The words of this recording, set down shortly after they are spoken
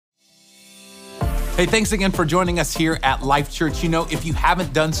Hey, thanks again for joining us here at Life Church. You know, if you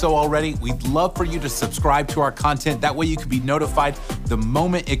haven't done so already, we'd love for you to subscribe to our content. That way you can be notified the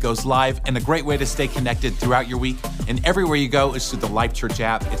moment it goes live, and a great way to stay connected throughout your week. And everywhere you go is through the Life Church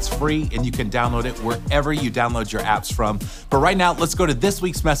app. It's free and you can download it wherever you download your apps from. But right now, let's go to this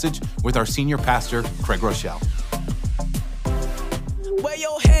week's message with our senior pastor, Craig Rochelle. Where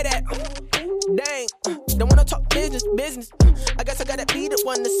your head at? Dang, don't wanna talk business. I guess I gotta be the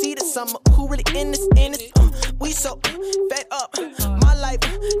one to see the summer. Who really in this? We so fed up. My life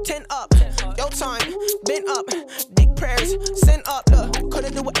 10 up. Your time been up. Big prayers send up. Look,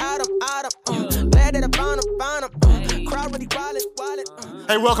 couldn't do without him. Glad that I found him. Crowd really wildin'.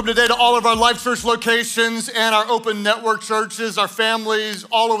 Hey, welcome today to all of our Life Church locations and our open network churches, our families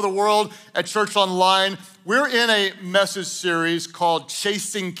all over the world at Church Online. We're in a message series called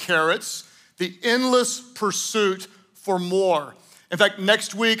Chasing Carrots, the endless pursuit for more. In fact,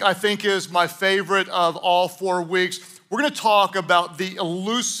 next week I think is my favorite of all 4 weeks. We're gonna talk about the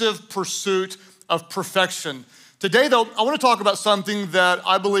elusive pursuit of perfection. Today though, I wanna talk about something that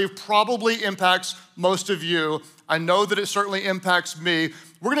I believe probably impacts most of you. I know that it certainly impacts me.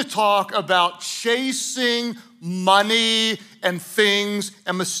 We're gonna talk about chasing money and things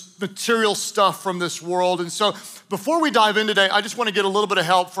and material stuff from this world. And so before we dive in today, I just wanna get a little bit of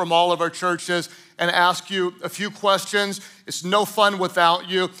help from all of our churches and ask you a few questions. It's no fun without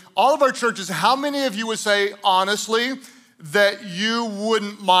you. All of our churches, how many of you would say honestly that you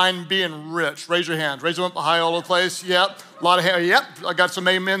wouldn't mind being rich? Raise your hands. Raise them up high all over the place. Yep, a lot of hands. Yep, I got some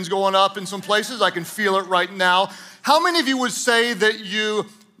amens going up in some places. I can feel it right now. How many of you would say that you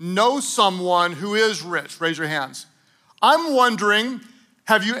know someone who is rich? Raise your hands. I'm wondering,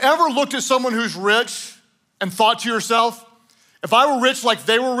 have you ever looked at someone who's rich and thought to yourself, if I were rich like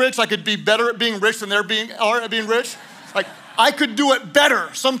they were rich, I could be better at being rich than they're being rich? Like, I could do it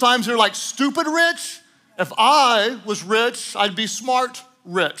better. Sometimes they're like stupid rich. If I was rich, I'd be smart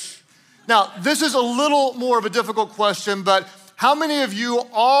rich. Now, this is a little more of a difficult question, but how many of you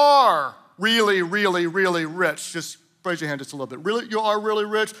are really, really, really rich? Just raise your hand just a little bit. Really, you are really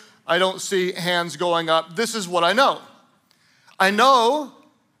rich? I don't see hands going up. This is what I know. I know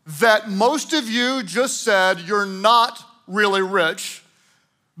that most of you just said you're not really rich,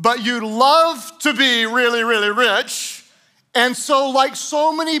 but you'd love to be really, really rich. And so like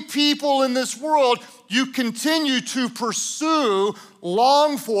so many people in this world, you continue to pursue,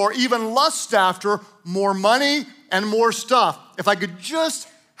 long for, even lust after more money and more stuff. If I could just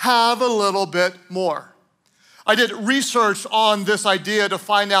have a little bit more. I did research on this idea to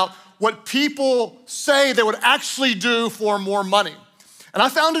find out what people say they would actually do for more money. And I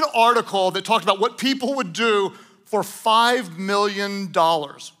found an article that talked about what people would do for $5 million.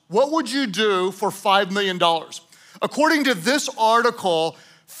 What would you do for $5 million? According to this article,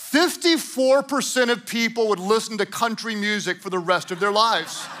 54% of people would listen to country music for the rest of their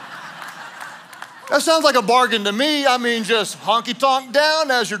lives. That sounds like a bargain to me. I mean, just honky-tonk down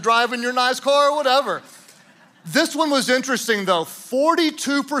as you're driving your nice car or whatever. This one was interesting though.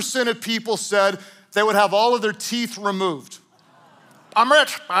 42% of people said they would have all of their teeth removed. I'm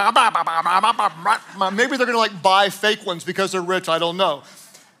rich. Maybe they're gonna like buy fake ones because they're rich, I don't know.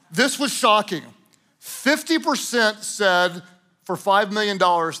 This was shocking. 50% said for $5 million,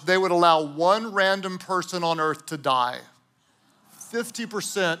 they would allow one random person on earth to die.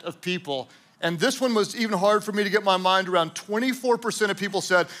 50% of people. And this one was even hard for me to get my mind around. 24% of people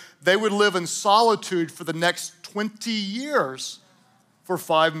said they would live in solitude for the next 20 years for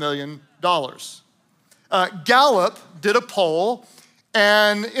 $5 million. Gallup did a poll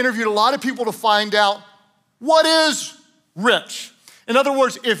and interviewed a lot of people to find out what is rich. In other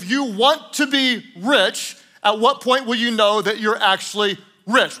words, if you want to be rich, at what point will you know that you're actually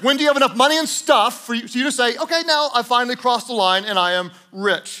rich? When do you have enough money and stuff for you to say, okay, now I finally crossed the line and I am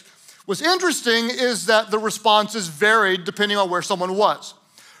rich? What's interesting is that the responses varied depending on where someone was.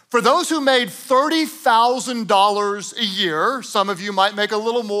 For those who made $30,000 a year, some of you might make a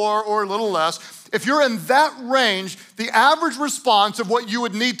little more or a little less. If you're in that range, the average response of what you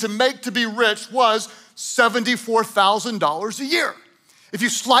would need to make to be rich was $74,000 a year. If you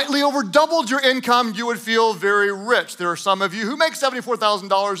slightly over doubled your income, you would feel very rich. There are some of you who make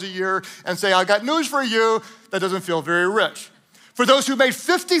 $74,000 a year and say, I got news for you, that doesn't feel very rich. For those who made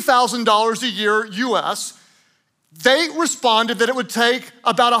 $50,000 a year US, they responded that it would take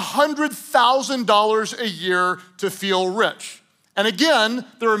about $100,000 a year to feel rich. And again,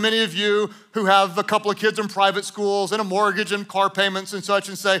 there are many of you who have a couple of kids in private schools and a mortgage and car payments and such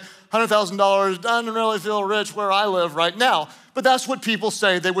and say, $100,000 doesn't really feel rich where I live right now. But that's what people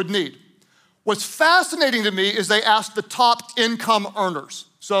say they would need. What's fascinating to me is they asked the top income earners.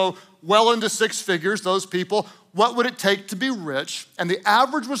 So well into six figures, those people, what would it take to be rich? And the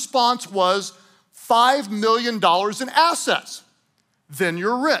average response was $5 million in assets. Then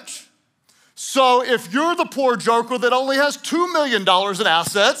you're rich. So if you're the poor joker that only has $2 million in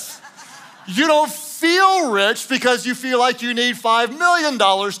assets, you don't feel rich because you feel like you need $5 million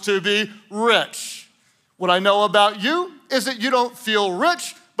to be rich. What I know about you is that you don't feel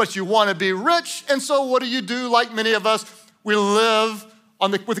rich, but you want to be rich. And so what do? Like many of us, we live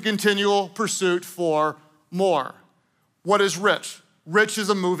with a continual pursuit for more. What is rich? Rich is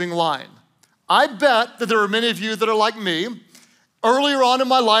a moving line. I bet that there are many of you that are like me. Earlier on in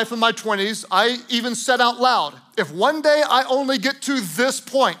my life, in my 20s, I even said out loud, if one day I only get to this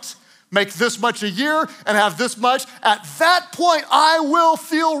point, make this much a year and have this much, at that point I will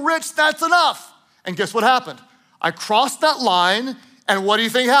feel rich, that's enough. And guess what happened? I crossed that line, and what do you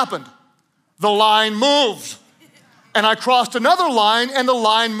think happened? The line moved. And I crossed another line, and the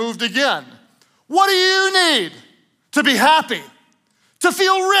line moved again. What do you need to be happy, to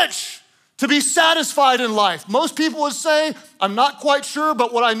feel rich, to be satisfied in life? Most people would say, I'm not quite sure,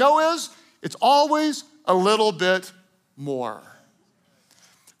 but what I know is it's always a little bit more.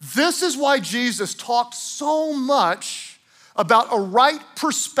 This is why Jesus talked so much about a right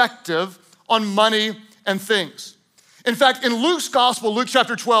perspective on money and things. In fact, in Luke's gospel, Luke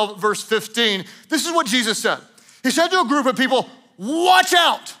chapter 12, verse 15, this is what Jesus said. He said to a group of people, watch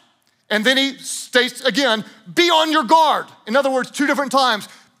out. And then he states again, be on your guard. In other words, two different times.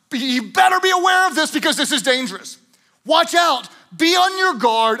 You better be aware of this because this is dangerous. Watch out. Be on your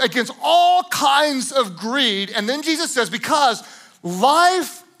guard against all kinds of greed. And then Jesus says, because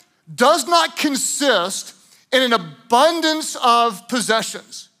life does not consist in an abundance of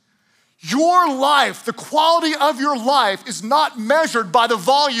possessions. Your life, the quality of your life is not measured by the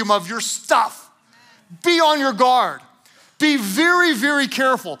volume of your stuff. Be on your guard. Be very, very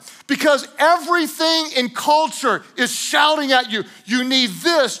careful because everything in culture is shouting at you. You need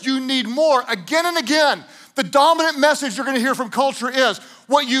this, you need more, again and again. The dominant message you're gonna hear from culture is,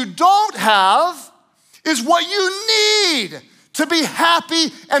 what you don't have is what you need to be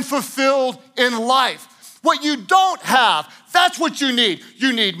happy and fulfilled in life. What you don't have, that's what you need.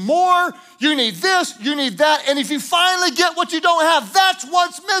 You need more, you need this, you need that, and if you finally get what you don't have, that's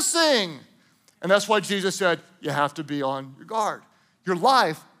what's missing. And that's why Jesus said, you have to be on your guard. Your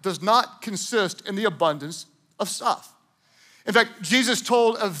life does not consist in the abundance of stuff. In fact, Jesus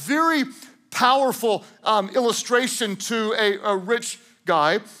told a very powerful illustration to a rich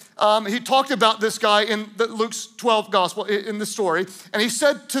guy. He talked about this guy in Luke's 12 gospel, in the story, and he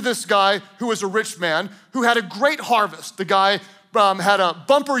said to this guy who was a rich man who had a great harvest. The guy had a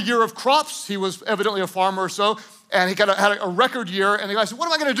bumper year of crops. He was evidently a farmer or so, and he had a record year, and the guy said, what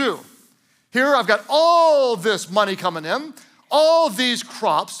am I gonna do? Here, I've got all this money coming in, all these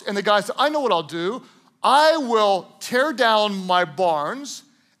crops, and the guy said, I know what I'll do. I will tear down my barns,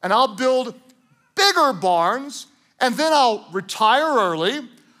 and I'll build bigger barns, and then I'll retire early,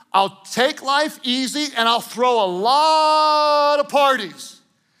 I'll take life easy, and I'll throw a lot of parties.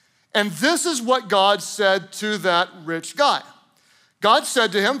 And this is what God said to that rich guy. God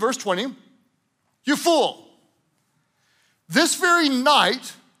said to him, verse 20, you fool, this very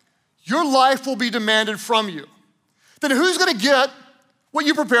night, your life will be demanded from you. Then who's gonna get what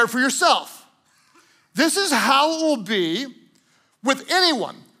you prepared for yourself? This is how it will be with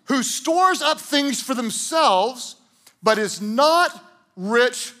anyone who stores up things for themselves, but is not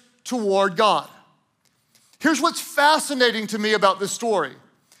rich toward God. Here's what's fascinating to me about this story,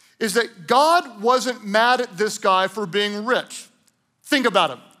 is that God wasn't mad at this guy for being rich. Think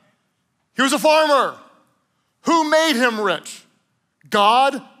about him. He was a farmer. Who made him rich?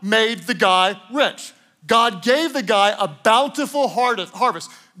 God made the guy rich. God gave the guy a bountiful harvest.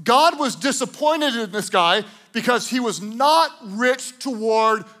 God was disappointed in this guy because he was not rich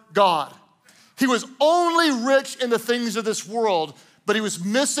toward God. He was only rich in the things of this world, but he was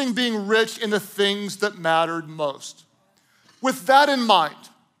missing being rich in the things that mattered most. With that in mind,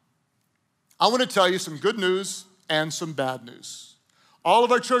 I want to tell you some good news and some bad news. All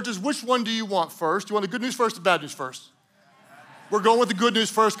of our churches, which one do you want first? Do you want the good news first or the bad news first? We're going with the good news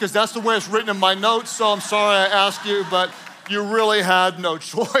first because that's the way it's written in my notes, so I'm sorry I asked you, but you really had no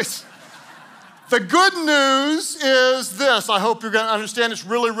choice. The good news is this. I hope you're going to understand. It's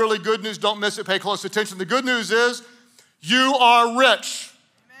really, really good news. Don't miss it. Pay close attention. The good news is you are rich.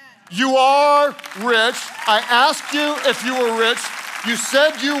 You are rich. I asked you if you were rich. You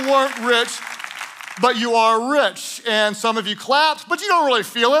said you weren't rich, but you are rich. And some of you clapped, but you don't really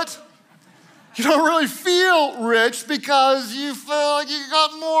feel it. You don't really feel rich because you feel like you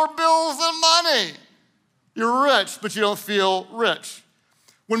got more bills than money. You're rich, but you don't feel rich.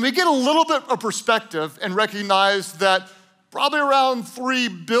 When we get a little bit of perspective and recognize that probably around 3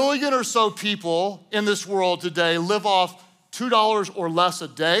 billion or so people in this world today live off $2 or less a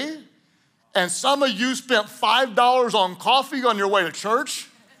day, and some of you spent $5 on coffee on your way to church,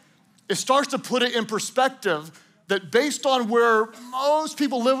 it starts to put it in perspective that based on where most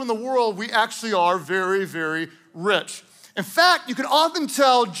people live in the world, we actually are very, very rich. In fact, you can often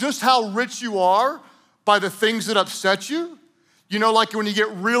tell just how rich you are by the things that upset you. You know, like when you get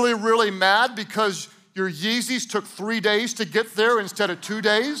really, really mad because your Yeezys took 3 days to get there instead of 2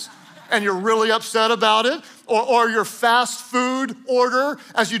 days, and you're really upset about it. Or your fast food order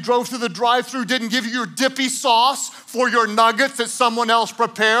as you drove through the drive-thru didn't give you your dippy sauce for your nuggets that someone else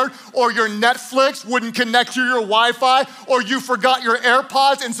prepared. Or your Netflix wouldn't connect to your Wi-Fi. Or you forgot your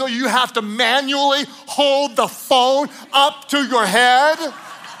AirPods, and so you have to manually hold the phone up to your head.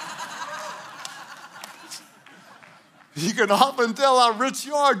 You can often tell how rich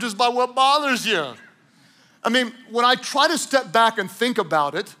you are just by what bothers you. I mean, when I try to step back and think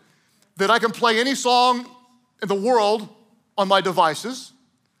about it, that I can play any song in the world on my devices.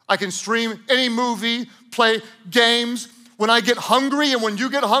 I can stream any movie, play games. When I get hungry and when you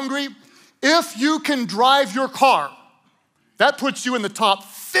get hungry, if you can drive your car, that puts you in the top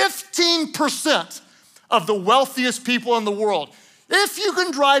 15% of the wealthiest people in the world. If you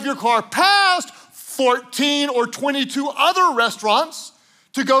can drive your car past 14 or 22 other restaurants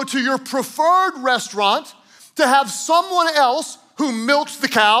to go to your preferred restaurant to have someone else who milked the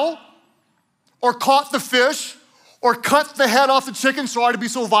cow or caught the fish or cut the head off the chicken, sorry to be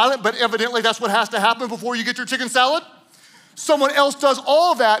so violent, but evidently that's what has to happen before you get your chicken salad. Someone else does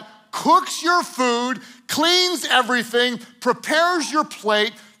all that, cooks your food, cleans everything, prepares your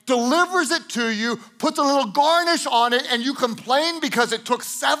plate, delivers it to you, puts a little garnish on it, and you complain because it took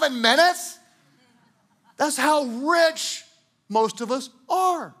 7 minutes? That's how rich most of us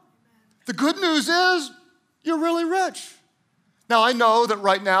are. The good news is you're really rich. Now, I know that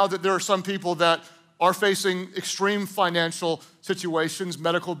right now that there are some people that are facing extreme financial situations,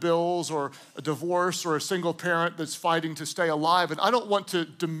 medical bills or a divorce or a single parent that's fighting to stay alive. And I don't want to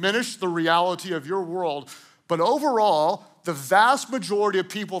diminish the reality of your world, but overall, the vast majority of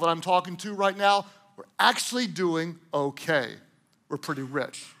people that I'm talking to right now, we're actually doing okay. We're pretty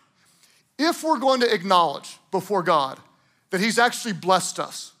rich. If we're going to acknowledge before God that He's actually blessed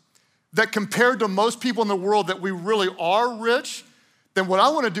us, that compared to most people in the world that we really are rich, then what I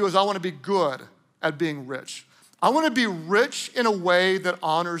want to do is I want to be good at being rich. I want to be rich in a way that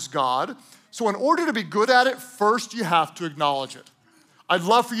honors God. So in order to be good at it, first you have to acknowledge it. I'd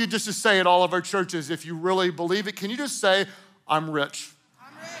love for you just to say at all of our churches, if you really believe it, can you just say, I'm rich?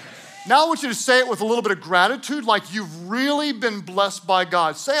 I'm rich. Now I want you to say it with a little bit of gratitude, like you've really been blessed by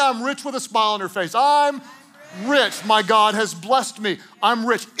God. Say, I'm rich with a smile on your face. I'm rich. My God has blessed me. I'm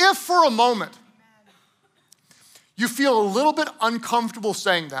rich. If for a moment you feel a little bit uncomfortable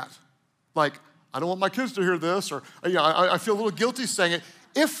saying that, like, I don't want my kids to hear this, or I feel a little guilty saying it.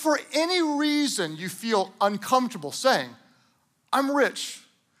 If for any reason you feel uncomfortable saying, I'm rich,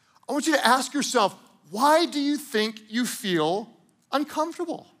 I want you to ask yourself, why do you think you feel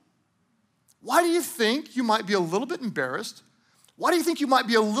uncomfortable? Why do you think you might be a little bit embarrassed? Why do you think you might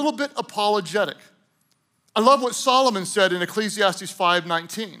be a little bit apologetic? I love what Solomon said in Ecclesiastes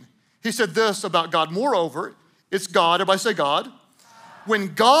 5:19. He said this about God. Moreover, it's God. Everybody say God.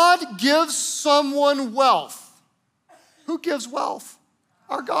 When God gives someone wealth, who gives wealth?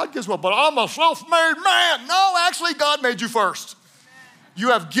 Our God gives wealth. But I'm a self-made man. No, actually, God made you first. You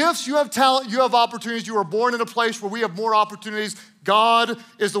have gifts, you have talent, you have opportunities. You were born in a place where we have more opportunities. God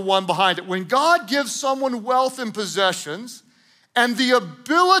is the one behind it. When God gives someone wealth and possessions and the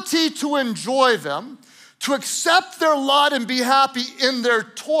ability to enjoy them, to accept their lot and be happy in their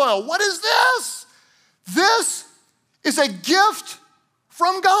toil, what is this? This is a gift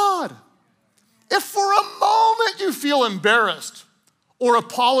from God. If for a moment you feel embarrassed or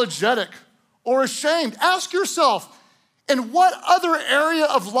apologetic or ashamed, ask yourself, in what other area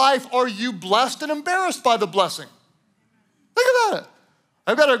of life are you blessed and embarrassed by the blessing? Think about it.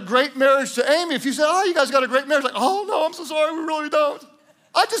 I've got a great marriage to Amy. If you say, oh, you guys got a great marriage, like, oh no, I'm so sorry, we really don't.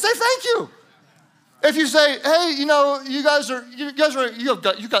 I'd just say thank you. If you say, hey,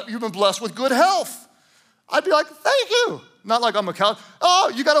 you've been blessed with good health, I'd be like, thank you. Not like I'm a cow.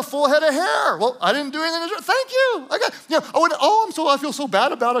 Oh, you got a full head of hair. Well, I didn't do anything. Thank you. I feel so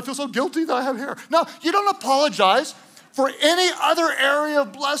bad about it. I feel so guilty that I have hair. No, you don't apologize for any other area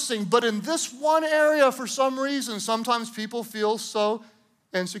of blessing. But in this one area, for some reason, sometimes people feel so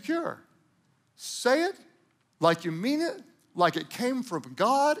insecure. Say it like you mean it, like it came from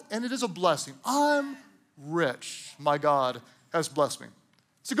God, and it is a blessing. I'm rich. My God has blessed me.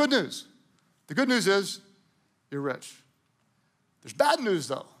 It's the good news. The good news is you're rich. There's bad news,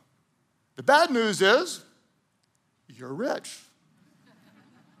 though. The bad news is you're rich.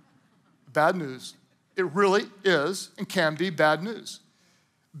 Bad news. It really is and can be bad news.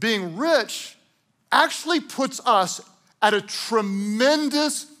 Being rich actually puts us at a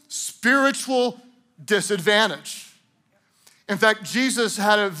tremendous spiritual disadvantage. In fact, Jesus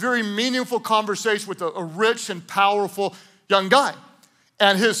had a very meaningful conversation with a rich and powerful young guy.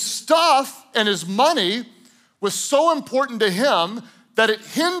 And his stuff and his money was so important to him that it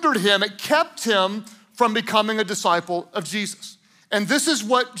hindered him, it kept him from becoming a disciple of Jesus. And this is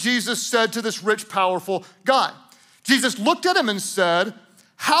what Jesus said to this rich, powerful guy. Jesus looked at him and said,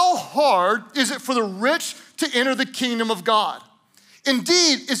 "How hard is it for the rich to enter the kingdom of God?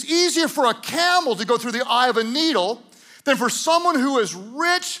 Indeed, it's easier for a camel to go through the eye of a needle than for someone who is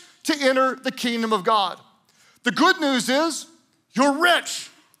rich to enter the kingdom of God." The good news is you're rich,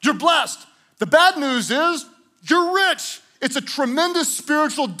 you're blessed. The bad news is you're rich. It's a tremendous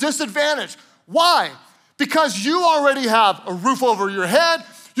spiritual disadvantage. Why? Because you already have a roof over your head,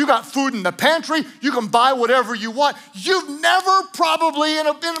 you got food in the pantry, you can buy whatever you want. You've never probably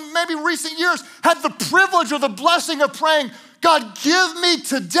in maybe recent years had the privilege or the blessing of praying, "God, give me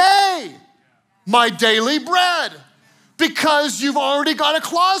today my daily bread," because you've already got a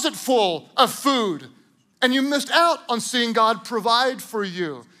closet full of food and you missed out on seeing God provide for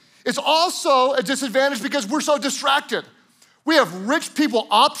you. It's also a disadvantage because we're so distracted. We have rich people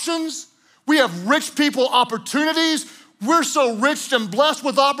options. We have rich people opportunities. We're so rich and blessed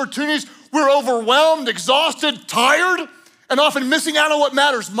with opportunities. We're overwhelmed, exhausted, tired, and often missing out on what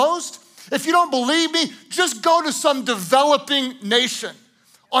matters most. If you don't believe me, just go to some developing nation.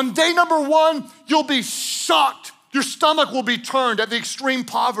 On day number 1, you'll be shocked. Your stomach will be turned at the extreme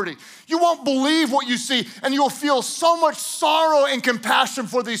poverty. You won't believe what you see, and you'll feel so much sorrow and compassion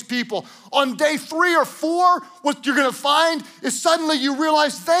for these people. On day 3 or 4, what you're gonna find is suddenly you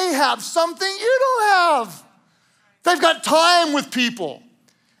realize they have something you don't have. They've got time with people,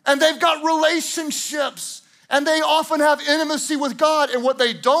 and they've got relationships, and they often have intimacy with God. And what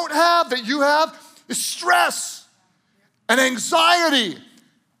they don't have that you have is stress and anxiety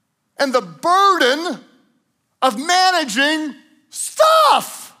and the burden of managing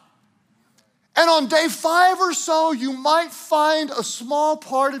stuff. And on day 5 or so, you might find a small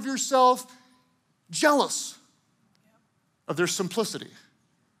part of yourself jealous of their simplicity,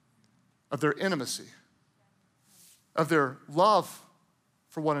 of their intimacy, of their love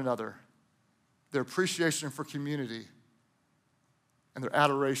for one another, their appreciation for community, and their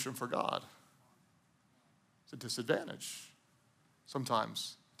adoration for God. It's a disadvantage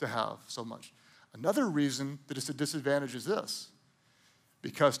sometimes to have so much. Another reason that it's a disadvantage is this: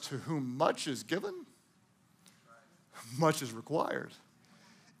 because to whom much is given, much is required.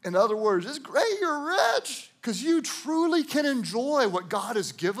 In other words, it's great you're rich because you truly can enjoy what God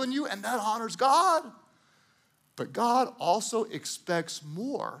has given you, and that honors God. But God also expects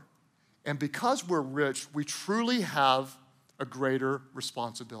more. And because we're rich, we truly have a greater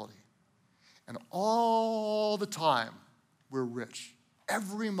responsibility. And all the time, we're rich.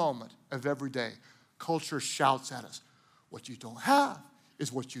 Every moment of every day, culture shouts at us, what you don't have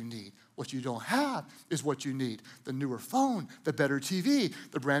is what you need. What you don't have is what you need. The newer phone, the better TV,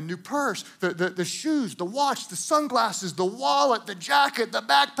 the brand new purse, the shoes, the watch, the sunglasses, the wallet, the jacket, the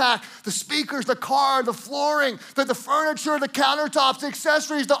backpack, the speakers, the car, the flooring, the furniture, the countertops, the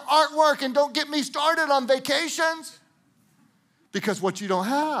accessories, the artwork, and don't get me started on vacations. Because what you don't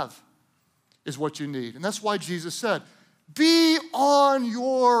have is what you need. And that's why Jesus said, be on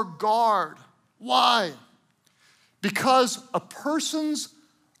your guard. Why? Because a person's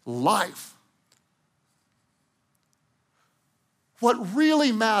life, what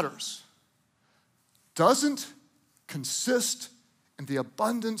really matters, doesn't consist in the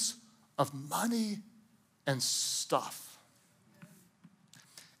abundance of money and stuff.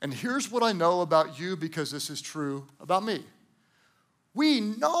 And here's what I know about you, because this is true about me. We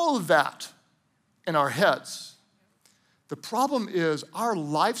know that in our heads. The problem is our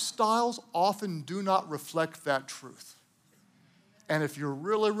lifestyles often do not reflect that truth. And if you're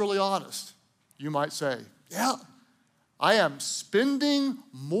really, really honest, you might say, yeah, I am spending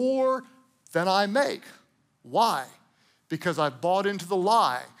more than I make. Why? Because I've bought into the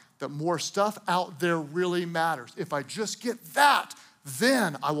lie that more stuff out there really matters. If I just get that,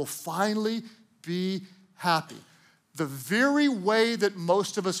 then I will finally be happy. The very way that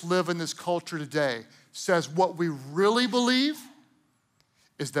most of us live in this culture today says what we really believe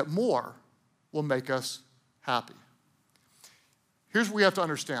is that more will make us happy. Here's what we have to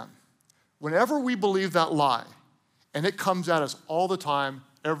understand. Whenever we believe that lie, and it comes at us all the time,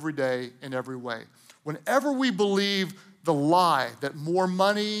 every day in every way. Whenever we believe the lie that more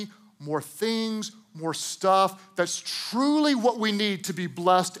money, more things, more stuff, that's truly what we need to be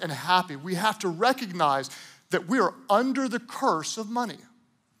blessed and happy, we have to recognize that we are under the curse of money.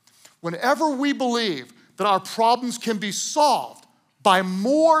 Whenever we believe that our problems can be solved by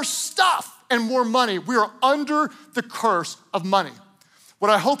more stuff and more money, we are under the curse of money. What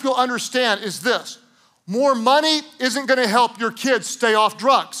I hope you'll understand is this: more money isn't gonna help your kids stay off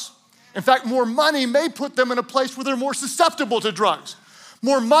drugs. In fact, more money may put them in a place where they're more susceptible to drugs.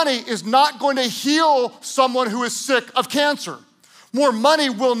 More money is not going to heal someone who is sick of cancer. More money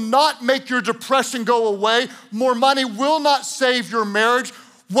will not make your depression go away. More money will not save your marriage.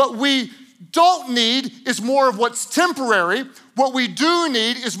 What we don't need is more of what's temporary. What we do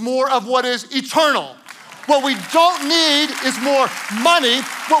need is more of what is eternal. What we don't need is more money.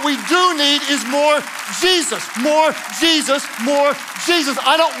 What we do need is more Jesus, more Jesus, more Jesus.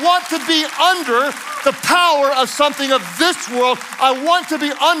 I don't want to be under the power of something of this world. I want to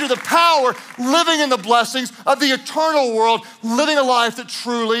be under the power, living in the blessings of the eternal world, living a life that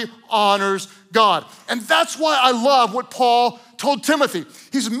truly honors God. And that's why I love what Paul told Timothy.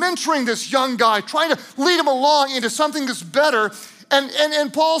 He's mentoring this young guy, trying to lead him along into something that's better.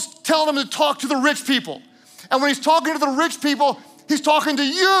 And Paul's telling him to talk to the rich people. And when he's talking to the rich people, he's talking to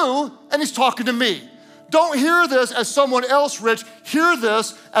you and he's talking to me. Don't hear this as someone else rich. Hear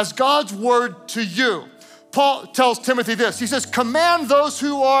this as God's word to you. Paul tells Timothy this. He says, command those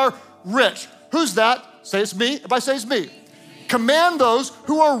who are rich. Who's that? Say it's me. Everybody say it's me. Command those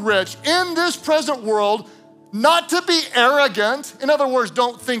who are rich in this present world not to be arrogant. In other words,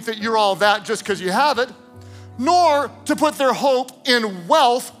 don't think that you're all that just because you have it, nor to put their hope in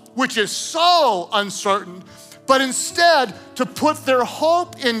wealth, which is so uncertain, but instead to put their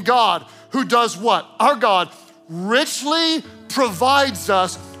hope in God, who does what? Our God richly provides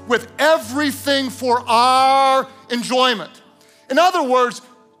us with everything for our enjoyment. In other words,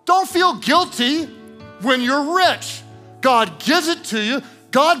 don't feel guilty when you're rich. God gives it to you.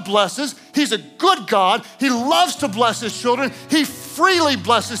 God blesses. He's a good God. He loves to bless his children. He freely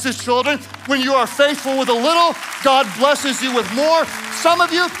blesses his children. When you are faithful with a little, God blesses you with more. Some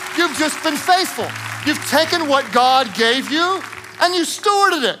of you, you've just been faithful. You've taken what God gave you and you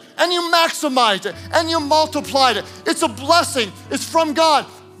stewarded it and you maximized it and you multiplied it. It's a blessing. It's from God.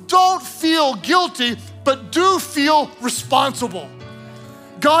 Don't feel guilty, but do feel responsible.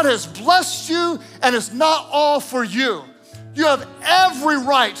 God has blessed you and it's not all for you. You have every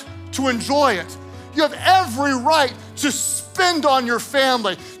right to enjoy it. You have every right to spend on your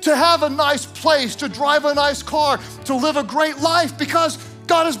family, to have a nice place, to drive a nice car, to live a great life because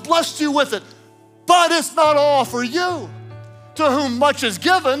God has blessed you with it. But it's not all for you. To whom much is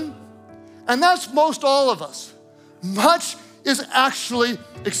given, and that's most all of us, much is actually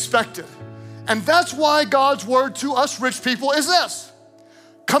expected. And that's why God's word to us rich people is this: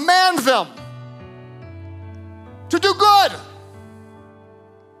 command them to do good,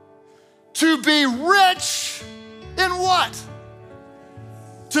 to be rich in what?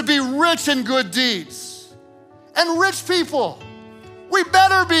 To be rich in good deeds. And rich people, we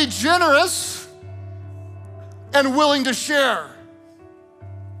better be generous and willing to share.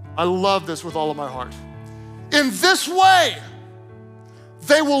 I love this with all of my heart. In this way,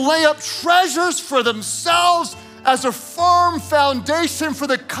 they will lay up treasures for themselves as a firm foundation for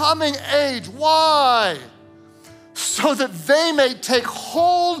the coming age. Why? So that they may take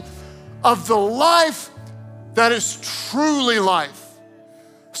hold of the life that is truly life.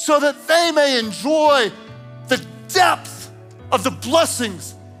 So that they may enjoy the depth of the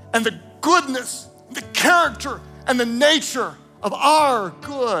blessings and the goodness, the character and the nature of our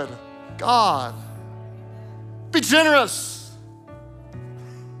good God. Be generous.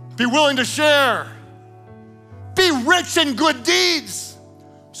 Be willing to share. Be rich in good deeds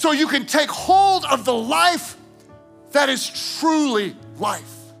so you can take hold of the life that is truly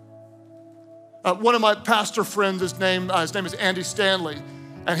life. One of my pastor friends, his name is Andy Stanley,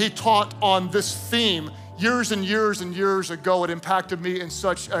 and he taught on this theme years and years and years ago. It impacted me in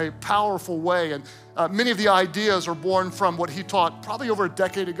such a powerful way. And many of the ideas are born from what he taught probably over a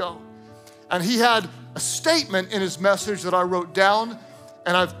decade ago. And he had a statement in his message that I wrote down,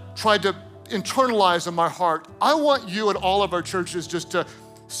 and I've tried to internalize in my heart. I want you at all of our churches just to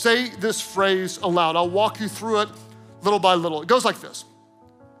say this phrase aloud. I'll walk you through it little by little. It goes like this: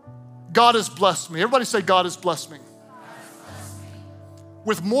 God has blessed me. Everybody say, God has blessed me.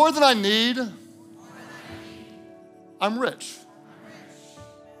 With more than I need, I'm rich.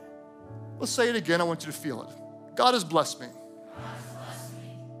 Let's say it again. I want you to feel it. God has blessed me.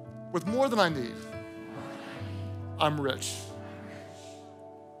 With more than I need, I'm rich.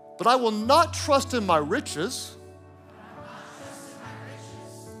 But I will not trust in my riches,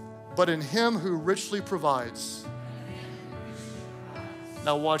 but in him who richly provides.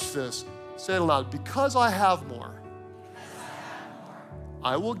 Now watch this. Say it aloud. Because I have more,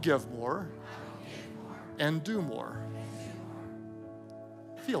 I will give more and do more.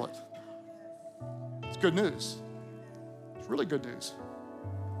 Feel it. It's good news. It's really good news.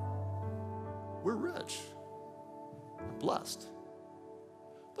 We're rich. We're blessed.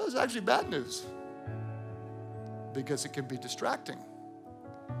 But it's actually bad news because it can be distracting.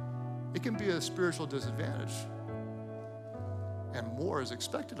 It can be a spiritual disadvantage. And more is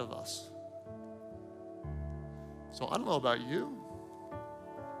expected of us. So I don't know about you,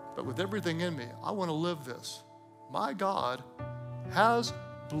 but with everything in me, I want to live this. My God has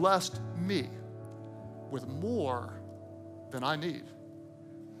blessed me with more than I need.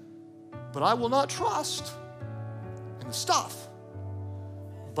 But I will not trust in the stuff,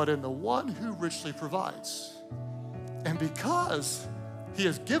 but in the one who richly provides. And because he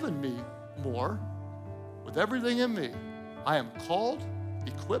has given me more, with everything in me, I am called,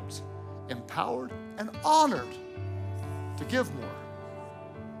 equipped, empowered, and honored to give more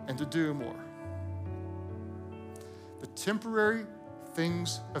and to do more. The temporary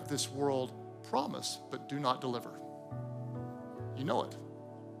things of this world promise but do not deliver. You know it.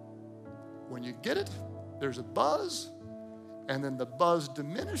 When you get it, there's a buzz, and then the buzz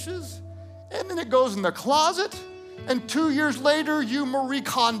diminishes, and then it goes in the closet, and 2 years later, you Marie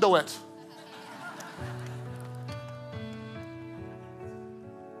Kondo it.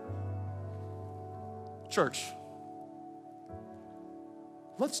 Church,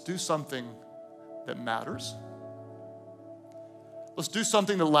 let's do something that matters. Let's do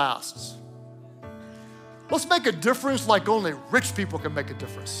something that lasts. Let's make a difference like only rich people can make a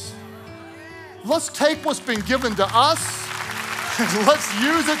difference. Let's take what's been given to us and let's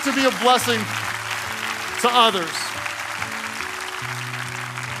use it to be a blessing to others.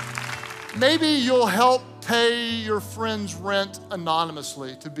 Maybe you'll help pay your friend's rent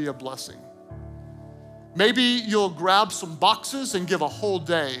anonymously to be a blessing. Maybe you'll grab some boxes and give a whole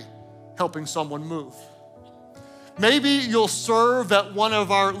day helping someone move. Maybe you'll serve at one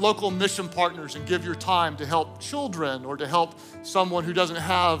of our local mission partners and give your time to help children or to help someone who doesn't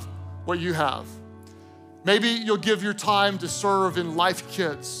have what you have. Maybe you'll give your time to serve in Life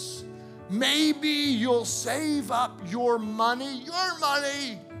Kids. Maybe you'll save up your money,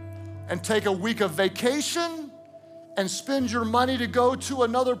 and take a week of vacation and spend your money to go to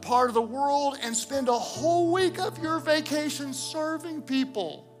another part of the world and spend a whole week of your vacation serving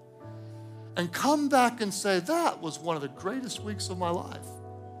people and come back and say, that was one of the greatest weeks of my life.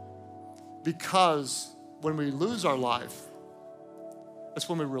 Because when we lose our life, that's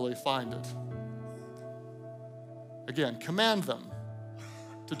when we really find it. Again, command them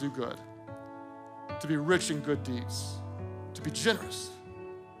to do good, to be rich in good deeds, to be generous,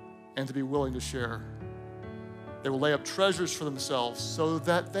 and to be willing to share. They will lay up treasures for themselves so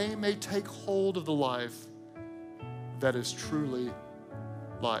that they may take hold of the life that is truly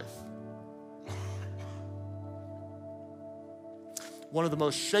life. One of the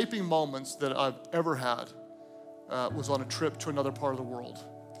most shaping moments that I've ever had was on a trip to another part of the world.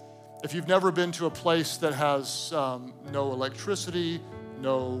 If you've never been to a place that has no electricity,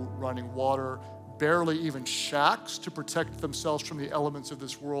 no running water, barely even shacks to protect themselves from the elements of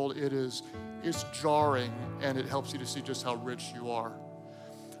this world, it's jarring, and it helps you to see just how rich you are.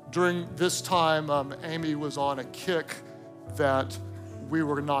 During this time, Amy was on a kick that we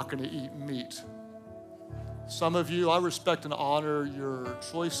were not going to eat meat. Some of you, I respect and honor your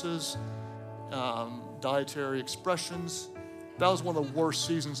choices, dietary expressions. That was one of the worst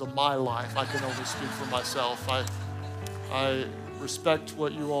seasons of my life. I can only speak for myself. I respect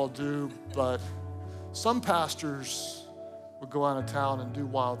what you all do, but some pastors would go out of town and do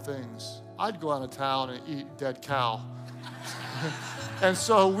wild things. I'd go out of town and eat dead cow. And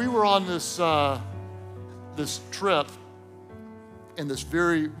so we were on this trip in this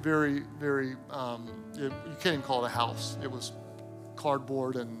very, very, very, you can't even call it a house. It was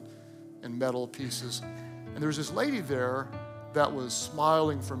cardboard and metal pieces. And there was this lady there that was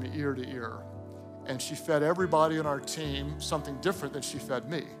smiling from ear to ear. And she fed everybody on our team something different than she fed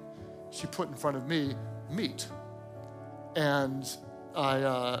me. She put in front of me meat. And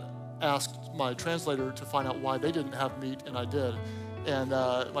I asked my translator to find out why they didn't have meat, and I did. And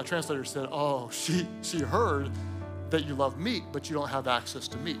my translator said, oh, she heard that you love meat, but you don't have access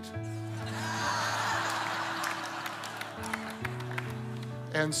to meat.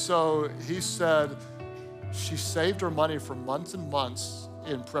 And so he said, she saved her money for months and months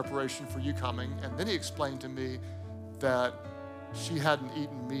in preparation for you coming. And then he explained to me that she hadn't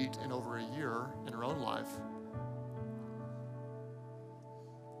eaten meat in over a year in her own life.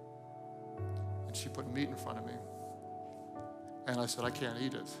 And she put meat in front of me. And I said, I can't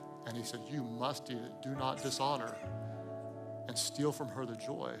eat it. And he said, you must eat it. Do not dishonor and steal from her the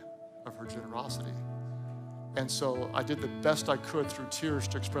joy of her generosity. And so I did the best I could through tears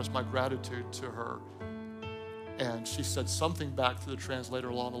to express my gratitude to her. And she said something back to the translator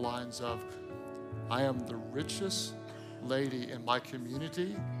along the lines of, I am the richest lady in my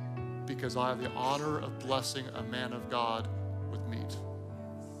community because I have the honor of blessing a man of God with meat.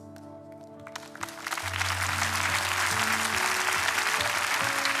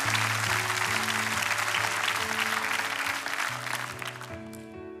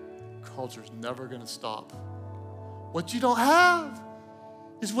 Culture's never going to stop. What you don't have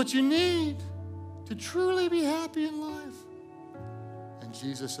is what you need to truly be happy in life. And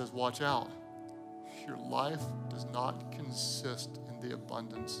Jesus says, watch out. Your life does not consist in the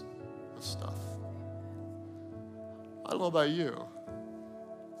abundance of stuff. I don't know about you,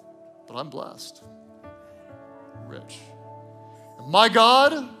 but I'm blessed, rich. And my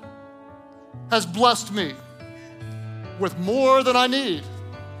God has blessed me with more than I need.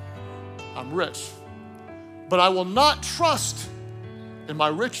 I'm rich, but I will not trust in my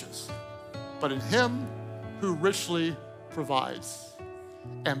riches, but in him who richly provides.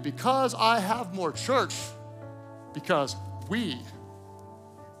 And because I have more, church, because we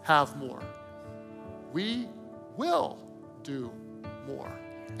have more, we will do more,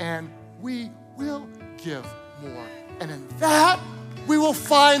 and we will give more. And in that, we will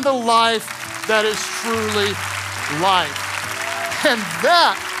find the life that is truly life. And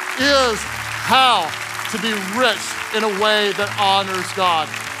that is how to be rich in a way that honors God.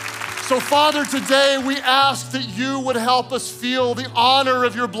 So Father, today we ask that you would help us feel the honor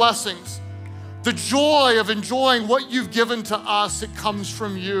of your blessings, the joy of enjoying what you've given to us. It comes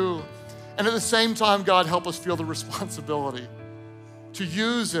from you. And at the same time, God, help us feel the responsibility to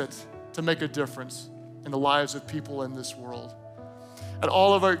use it to make a difference in the lives of people in this world. At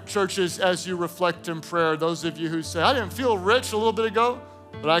all of our churches, as you reflect in prayer, those of you who say, I didn't feel rich a little bit ago,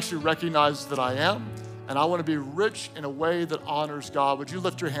 but I actually recognize that I am. And I want to be rich in a way that honors God. Would you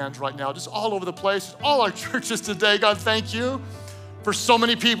lift your hands right now, just all over the place, all our churches today. God, thank you for so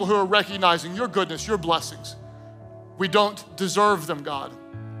many people who are recognizing your goodness, your blessings. We don't deserve them, God.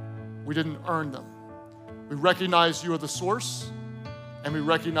 We didn't earn them. We recognize you are the source, and we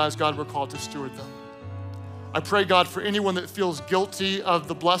recognize, God, we're called to steward them. I pray, God, for anyone that feels guilty of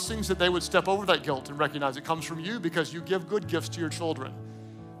the blessings, that they would step over that guilt and recognize it comes from you because you give good gifts to your children.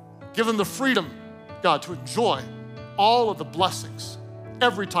 Give them the freedom, God, to enjoy all of the blessings,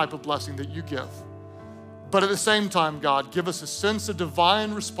 every type of blessing that you give. But at the same time, God, give us a sense of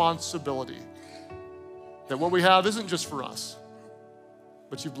divine responsibility that what we have isn't just for us,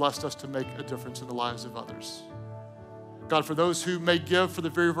 but you've blessed us to make a difference in the lives of others. God, for those who may give for the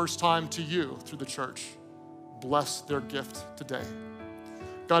very first time to you through the church, bless their gift today.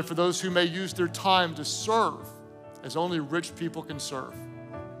 God, for those who may use their time to serve as only rich people can serve,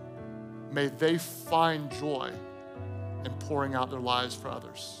 may they find joy in pouring out their lives for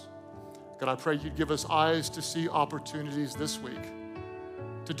others. God, I pray you'd give us eyes to see opportunities this week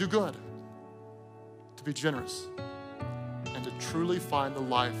to do good, to be generous, and to truly find the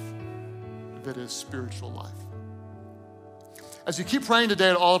life that is spiritual life. As you keep praying today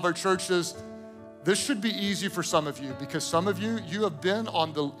at all of our churches, this should be easy for some of you because some of you have been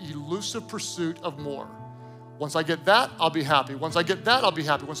on the elusive pursuit of more. Once I get that, I'll be happy. Once I get that, I'll be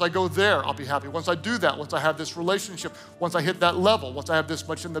happy. Once I go there, I'll be happy. Once I do that, once I have this relationship, once I hit that level, once I have this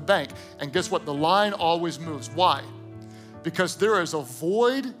much in the bank. And guess what? The line always moves. Why? Because there is a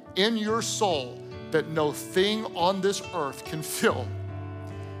void in your soul that no thing on this earth can fill.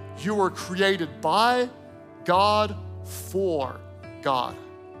 You were created by God for God.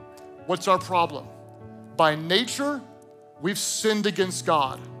 What's our problem? By nature, we've sinned against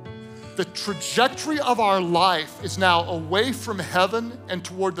God. The trajectory of our life is now away from heaven and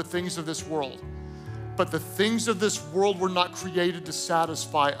toward the things of this world. But the things of this world were not created to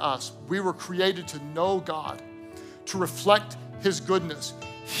satisfy us. We were created to know God, to reflect his goodness.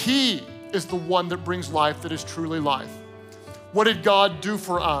 He is the one that brings life that is truly life. What did God do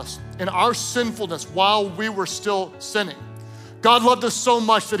for us in our sinfulness while we were still sinning? God loved us so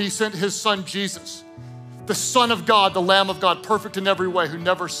much that he sent his son Jesus, the Son of God, the Lamb of God, perfect in every way, who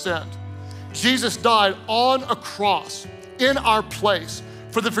never sinned. Jesus died on a cross in our place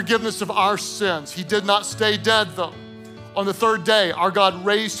for the forgiveness of our sins. He did not stay dead though. On the third day, our God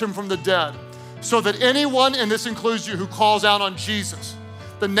raised him from the dead so that anyone, and this includes you, who calls out on Jesus,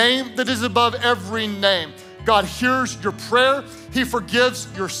 the name that is above every name, God hears your prayer. He forgives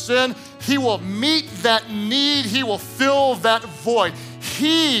your sin. He will meet that need. He will fill that void.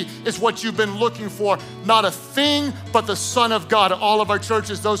 He is what you've been looking for, not a thing, but the Son of God. All of our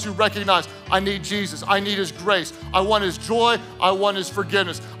churches, those who recognize, I need Jesus, I need his grace, I want his joy, I want his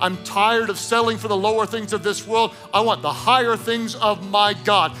forgiveness. I'm tired of settling for the lower things of this world. I want the higher things of my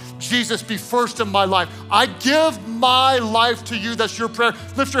God. Jesus, be first in my life. I give my life to you. That's your prayer.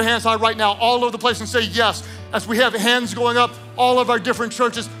 Lift your hands high right now, all over the place, and say yes. As we have hands going up, all of our different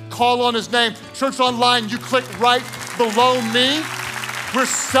churches, call on his name. Church Online, you click right below me. We're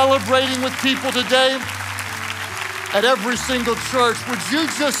celebrating with people today at every single church. Would you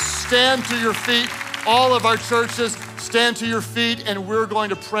just stand to your feet? All of our churches, stand to your feet, and we're going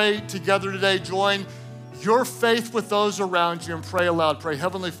to pray together today. Join your faith with those around you and pray aloud. Pray,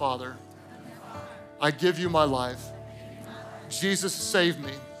 Heavenly Father, I give you my life. Jesus, save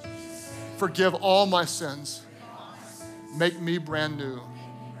me. Forgive all my sins. Make me brand new.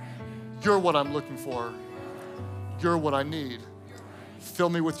 You're what I'm looking for. You're what I need. Fill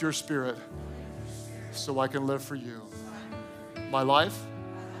me with your Spirit so I can live for you. My life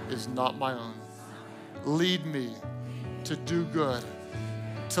is not my own. Lead me to do good,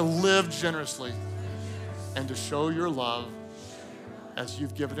 to live generously, and to show your love as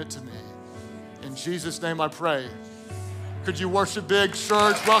you've given it to me. In Jesus' name I pray. Could you worship big,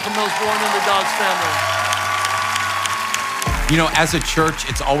 church? Welcome those born into God's family. You know, as a church,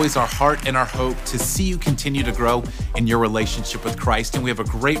 it's always our heart and our hope to see you continue to grow in your relationship with Christ. And we have a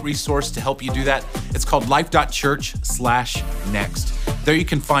great resource to help you do that. It's called life.church/next. There you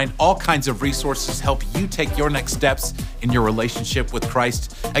can find all kinds of resources to help you take your next steps in your relationship with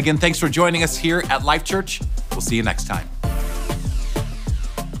Christ. Again, thanks for joining us here at Life Church. We'll see you next time.